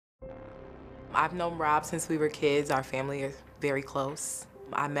I've known Rob since we were kids. Our family is very close.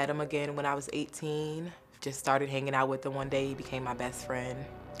 I met him again when I was 18. Just started hanging out with him one day. He became my best friend.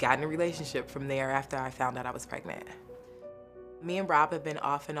 Got in a relationship from there after I found out I was pregnant. Me and Rob have been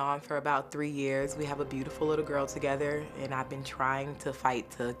off and on for about 3 years. We have a beautiful little girl together, and I've been trying to fight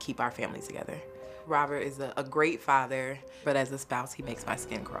to keep our family together. Robert is a great father, but as a spouse, he makes my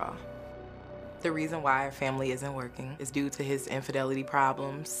skin crawl. The reason why our family isn't working is due to his infidelity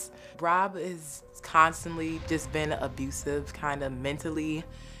problems. Rob has constantly just been abusive, kind of mentally.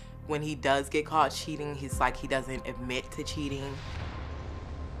 When he does get caught cheating, he's like he doesn't admit to cheating.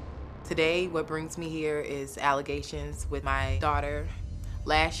 Today, what brings me here is allegations with my daughter.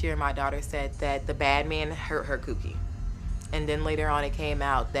 Last year, my daughter said that the bad man hurt her cookie. And then later on, it came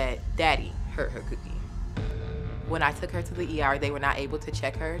out that daddy hurt her cookie. When I took her to the ER, they were not able to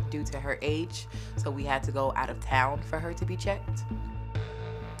check her due to her age, so we had to go out of town for her to be checked.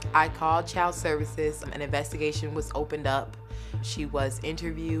 I called Child Services. An investigation was opened up. She was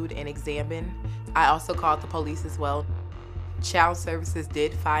interviewed and examined. I also called the police as well. Child Services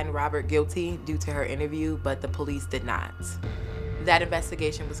did find Robert guilty due to her interview, but the police did not. That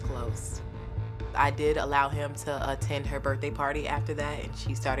investigation was closed. I did allow him to attend her birthday party after that, and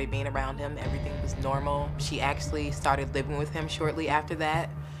she started being around him. Everything was normal. She actually started living with him shortly after that,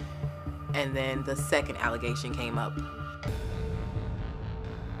 and then the second allegation came up.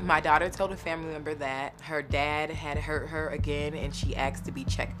 My daughter told a family member that her dad had hurt her again, and she asked to be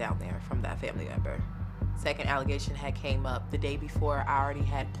checked down there from that family member. Second allegation had came up the day before. I already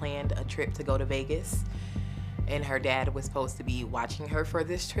had planned a trip to go to Vegas, and her dad was supposed to be watching her for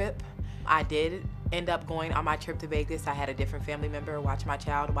this trip. I did end up going on my trip to Vegas. I had a different family member watch my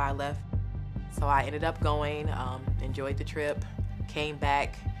child while I left. So I ended up going, enjoyed the trip, came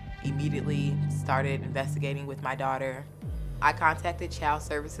back, immediately started investigating with my daughter. I contacted Child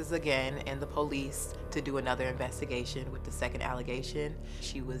Services again and the police to do another investigation with the second allegation.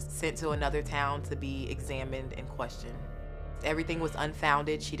 She was sent to another town to be examined and questioned. Everything was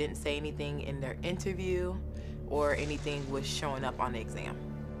unfounded. She didn't say anything in their interview or anything was showing up on the exam.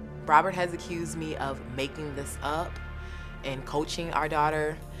 Robert has accused me of making this up and coaching our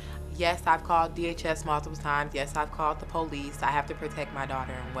daughter. Yes, I've called DHS multiple times. Yes, I've called the police. I have to protect my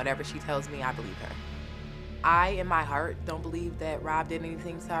daughter, and whatever she tells me, I believe her. I, in my heart, don't believe that Rob did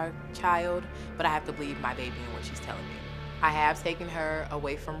anything to our child, but I have to believe my baby and what she's telling me. I have taken her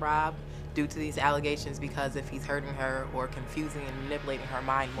away from Rob due to these allegations because if he's hurting her or confusing and manipulating her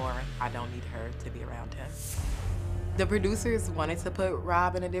mind more, I don't need her to be around him. The producers wanted to put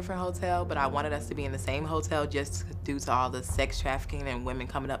Rob in a different hotel, but I wanted us to be in the same hotel just due to all the sex trafficking and women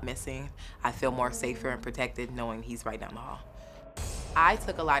coming up missing. I feel more safer and protected knowing he's right down the hall. I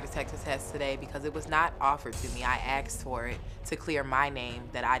took a lie detector test today because it was not offered to me. I asked for it to clear my name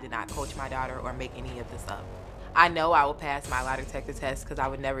that I did not coach my daughter or make any of this up. I know I will pass my lie detector test because I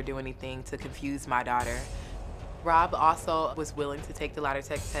would never do anything to confuse my daughter. Rob also was willing to take the lie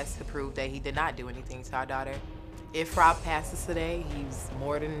detector test to prove that he did not do anything to our daughter. If Rob passes today, he's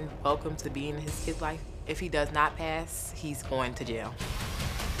more than welcome to be in his kid's life. If he does not pass, he's going to jail.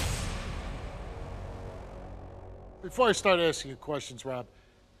 Before I start asking you questions, Rob,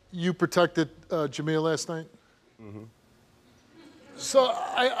 you protected Jamia last night? Mm-hmm. So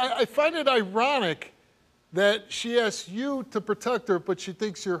I find it ironic that she asks you to protect her, but she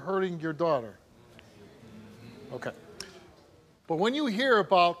thinks you're hurting your daughter. Okay. But when you hear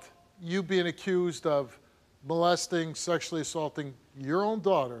about you being accused of molesting, sexually assaulting your own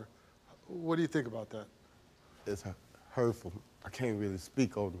daughter, what do you think about that? It's hurtful. I can't really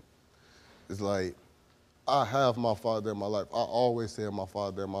speak on it. It's like, I have my father in my life. I always say my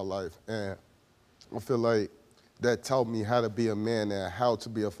father in my life. And I feel like that taught me how to be a man and how to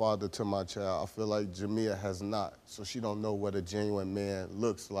be a father to my child. I feel like Jamia has not. So she don't know what a genuine man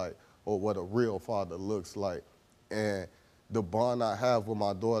looks like or what a real father looks like. And the bond I have with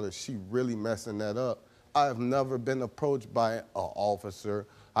my daughter, she really messing that up. I've never been approached by an officer.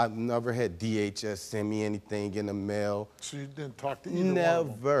 I've never had DHS send me anything in the mail. So you didn't talk to either one of them?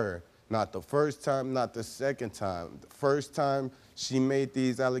 Never. Not the first time, not the second time. The first time she made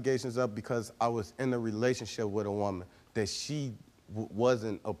these allegations up because I was in a relationship with a woman that she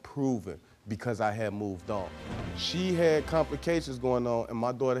wasn't approving because I had moved on. She had complications going on and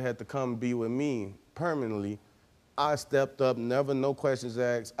my daughter had to come be with me permanently. I stepped up, never no questions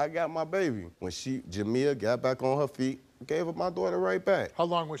asked. I got my baby. When Jamia got back on her feet, gave her my daughter right back. How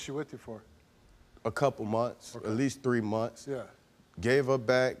long was she with you for? A couple months, okay. At least 3 months. Yeah. Gave her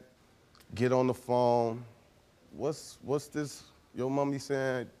back. Get on the phone. What's this? Your mommy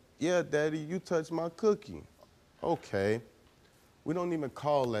saying, yeah, daddy, you touched my cookie. Okay. We don't even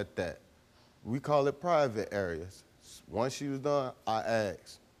call it that. We call it private areas. Once she was done, I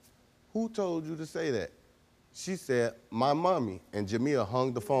asked, who told you to say that? She said, my mommy, and Jamia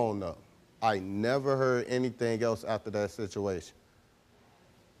hung the phone up. I never heard anything else after that situation.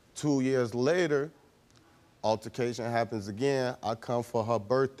 2 years later, altercation happens again. I come for her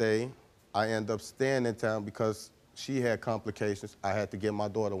birthday. I end up staying in town because she had complications. I had to get my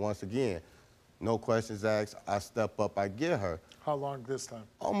daughter once again. No questions asked. I step up, I get her. How long this time?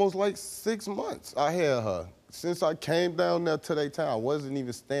 Almost like 6 months I had her. Since I came down there to their town, I wasn't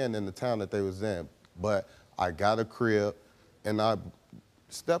even staying in the town that they was in, but I got a crib and I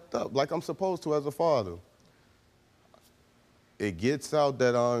stepped up like I'm supposed to as a father. It gets out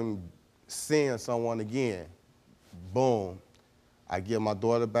that I'm seeing someone again. Boom. I give my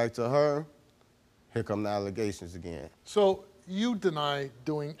daughter back to her. Here come the allegations again. So you deny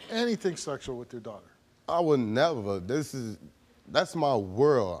doing anything sexual with your daughter? I would never. That's my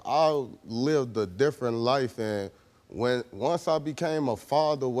world. I lived a different life, and once I became a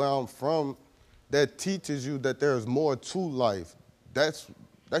father where I'm from, that teaches you that there's more to life. That's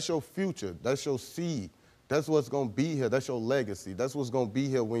your future. That's your seed. That's what's gonna be here. That's your legacy. That's what's gonna be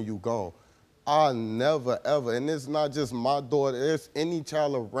here when you gone. I never, ever, and it's not just my daughter, it's any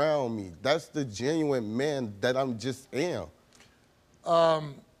child around me. That's the genuine man that I'm just am.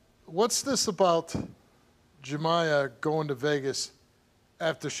 What's this about Jamia going to Vegas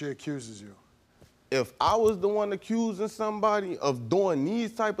after she accuses you? If I was the one accusing somebody of doing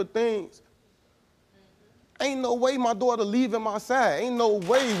these type of things, ain't no way my daughter leaving my side. Ain't no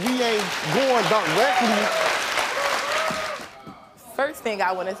way we ain't going directly. First thing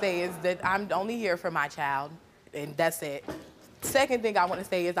I want to say is that I'm only here for my child, and that's it. Second thing I want to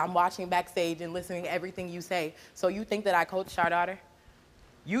say is I'm watching backstage and listening to everything you say. So you think that I coached our daughter?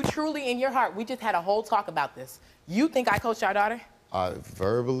 You truly, in your heart, we just had a whole talk about this. You think I coached our daughter? I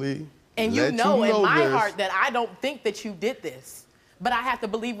verbally and let you know in my this. heart that I don't think that you did this. But I have to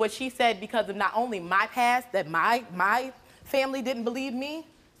believe what she said because of not only my past, that my family didn't believe me,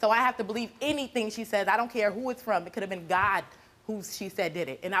 so I have to believe anything she says. I don't care who it's from. It could have been God who she said did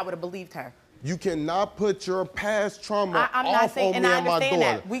it, and I would have believed her. You cannot put your past trauma I'm not off saying, on and me I and my understand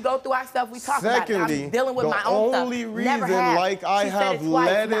daughter. that. We go through our stuff, we talk Secondly, about it. I'm dealing with my own stuff. the only reason, like I have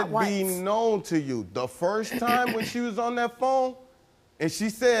let it be known to you, the first time when she was on that phone, and she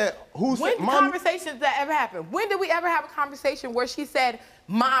said, "Who said?" When conversations that ever happened? When did we ever have a conversation where she said,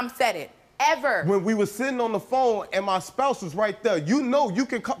 "Mom said it"? Ever? When we were sitting on the phone and my spouse was right there. You know, you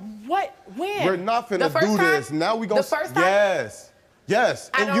can call. What? When? We're not finna do this. Now we gonna. The first time? Yes. Yes.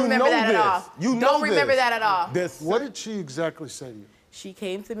 I don't remember that at all. You don't remember that at all. What did she exactly say to you? She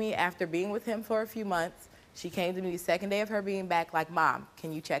came to me after being with him for a few months. She came to me the second day of her being back like, "Mom,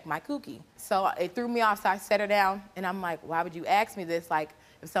 can you check my cookie?" So it threw me off, so I set her down, and I'm like, why would you ask me this? Like,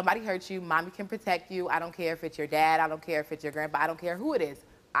 if somebody hurts you, Mommy can protect you. I don't care if it's your dad. I don't care if it's your grandpa. I don't care who it is.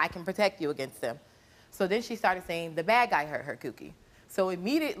 I can protect you against them. So then she started saying the bad guy hurt her cookie. So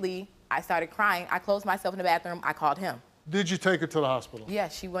immediately, I started crying. I closed myself in the bathroom. I called him. Did you take her to the hospital? Yeah,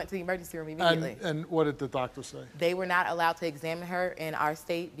 she went to the emergency room immediately. And what did the doctor say? They were not allowed to examine her in our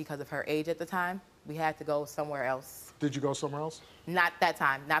state because of her age at the time. We had to go somewhere else. Did you go somewhere else? Not that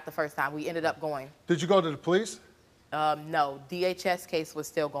time, not the first time. We ended up going. Did you go to the police? No, DHS case was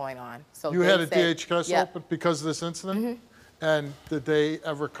still going on. So you had a DHS yep. open because of this incident? Mm-hmm. And did they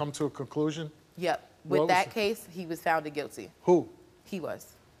ever come to a conclusion? Yep. With that case, he was found guilty. Who? He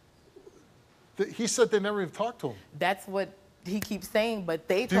was. He said they never even talked to him. That's what he keeps saying, but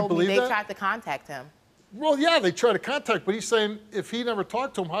they told me they tried to contact him. Well, yeah, they tried to contact, but he's saying if he never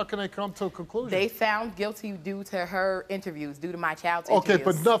talked to him, how can they come to a conclusion? They found guilty due to her interviews, due to my child's interviews. Okay,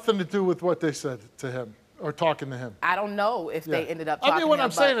 but nothing to do with what they said to him or talking to him. I don't know if they ended up talking to him. What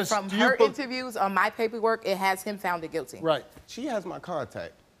I'm saying is, from her interviews on my paperwork, it has him found guilty. Right. She has my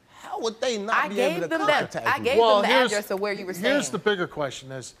contact. How would they not be able to contact me? I gave them the address of where you were staying. Here's the bigger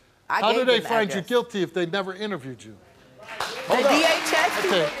question is, how did they find you guilty if they never interviewed you? The DHS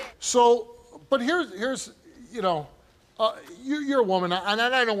people. Okay, so, but here's you know, you're a woman, and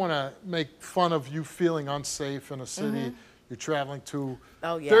I don't want to make fun of you feeling unsafe in a city you're traveling to.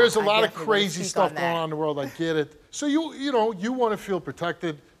 Oh, yeah. There's a lot of crazy stuff going on in the world, I get it. So you know, you want to feel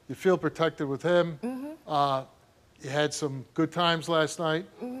protected. You feel protected with him. You had some good times last night.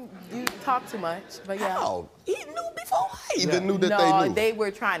 You talk too much, but yeah. How? He knew before I even knew that they knew. No, they were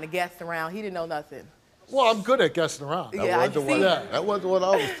trying to guess around. He didn't know nothing. Well, I'm good at guessing around. That wasn't what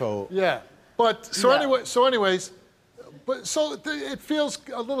I was told. Yeah, but so anyways, it feels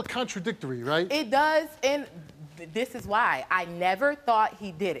a little contradictory, right? It does, and this is why I never thought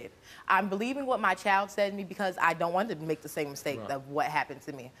he did it. I'm believing what my child said to me because I don't want to make the same mistake of what happened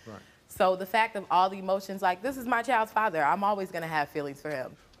to me. Right. So the fact of all the emotions, like, this is my child's father. I'm always going to have feelings for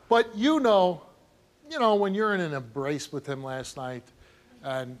him. But you know, when you're in an embrace with him last night,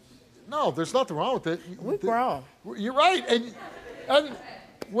 and no, there's nothing wrong with it. We're grown. You're right. And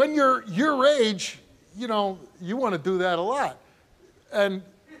when you're your age, you want to do that a lot. And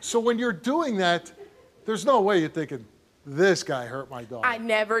so when you're doing that, there's no way you're thinking, this guy hurt my daughter. I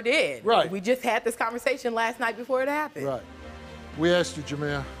never did. Right. We just had this conversation last night before it happened. Right. We asked you,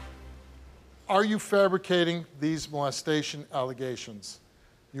 Jamia, are you fabricating these molestation allegations?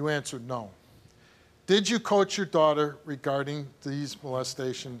 You answered no. Did you coach your daughter regarding these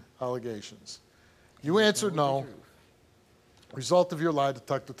molestation allegations? You answered no. Result of your lie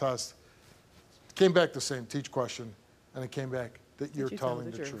detector test came back the same, teach question, and it came back that you're telling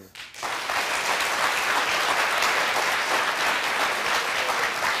the truth.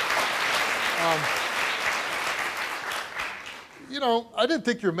 I didn't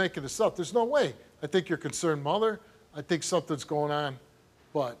think you were making this up. There's no way. I think you're a concerned mother. I think something's going on,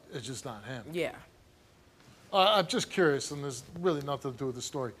 but it's just not him. Yeah. I'm just curious, and there's really nothing to do with the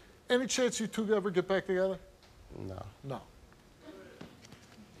story. Any chance you two ever get back together? No. No.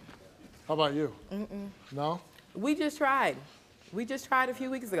 How about you? No? We just tried. We just tried a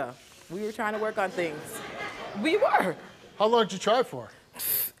few weeks ago. We were trying to work on things. We were. How long did you try for?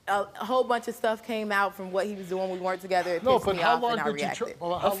 A whole bunch of stuff came out from what he was doing. We weren't together. It No, pissed but me how off long and I did you reacted. try?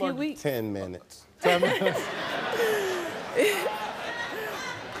 Well, how a few long? weeks. 10 minutes. 10 minutes?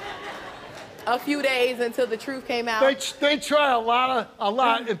 A few days until the truth came out. They try a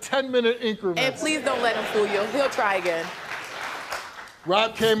lot in 10-minute increments. And please don't let him fool you. He'll try again.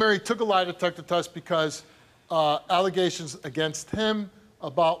 Rob came here, he took a lie detector test because allegations against him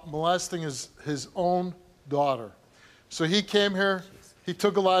about molesting his own daughter. So he came here, he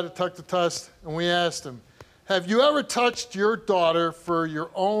took a lie detector test, and we asked him, have you ever touched your daughter for your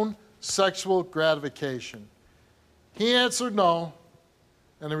own sexual gratification? He answered no,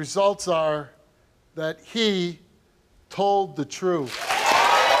 and the results are that he told the truth.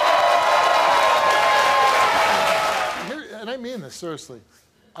 And I mean this, seriously.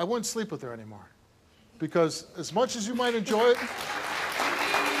 I wouldn't sleep with her anymore. Because as much as you might enjoy it,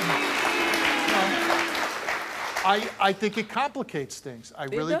 I think it complicates things. I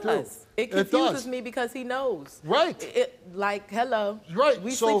really do. It confuses me because he knows. Right. Like, hello. Right.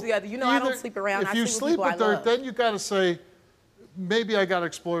 We so sleep together. You know I don't sleep around. If you sleep with her, then you got to say, maybe I got to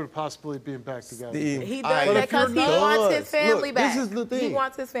explore the possibility of being back together. He does that because he wants his family back. This is the thing. He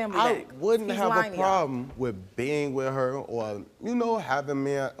wants his family back. I wouldn't have a problem with being with her or, having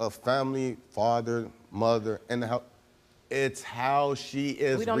me a family, father, mother, and it's how she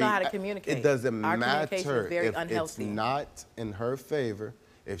is. We don't know how to communicate. It doesn't Our matter communication is very if unhealthy. it's not in her favor.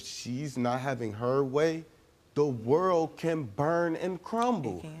 If she's not having her way, the world can burn and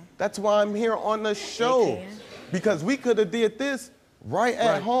crumble. It can. That's why I'm here on the show. Because we could have did this right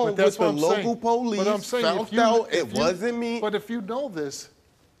at home with the local police. But I'm saying, found out it wasn't me. But if you know this,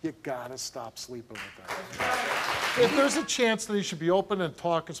 you gotta stop sleeping with her. If there's a chance that you should be open and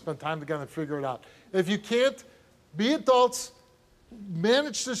talk and spend time together and figure it out. If you can't, be adults,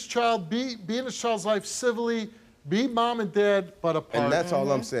 manage this child, be in this child's life civilly, be mom and dad, but apart. And that's all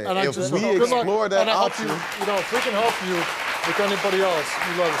I'm saying. And if we explore that option. If we can help you with anybody else,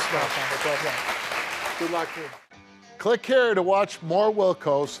 we let us know. Good luck to you. Click here to watch more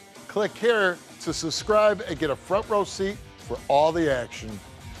Wilkos. Click here to subscribe and get a front row seat for all the action.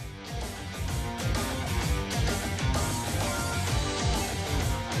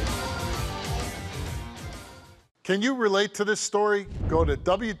 Can you relate to this story? Go to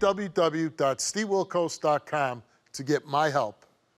www.stevewilkos.com to get my help.